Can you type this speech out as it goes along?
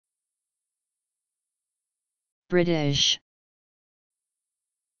British.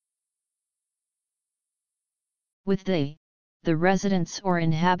 With the residents or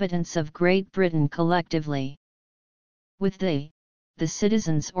inhabitants of Great Britain collectively. With the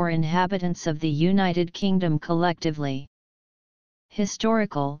citizens or inhabitants of the United Kingdom collectively.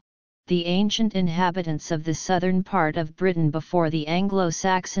 Historical, the ancient inhabitants of the southern part of Britain before the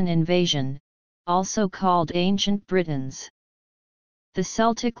Anglo-Saxon invasion, also called Ancient Britons. The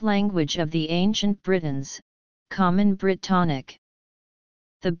Celtic language of the Ancient Britons, Common Brittonic.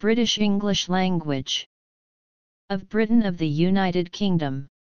 The British English language. Of Britain of the United Kingdom.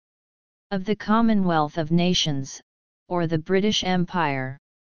 Of the Commonwealth of Nations, or the British Empire.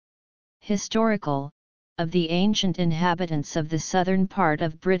 Historical, of the ancient inhabitants of the southern part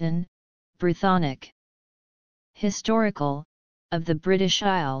of Britain, Brythonic. Historical, of the British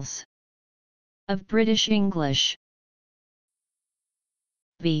Isles. Of British English.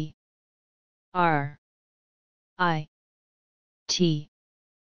 B R I T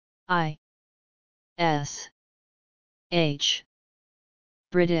I S H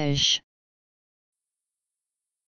British.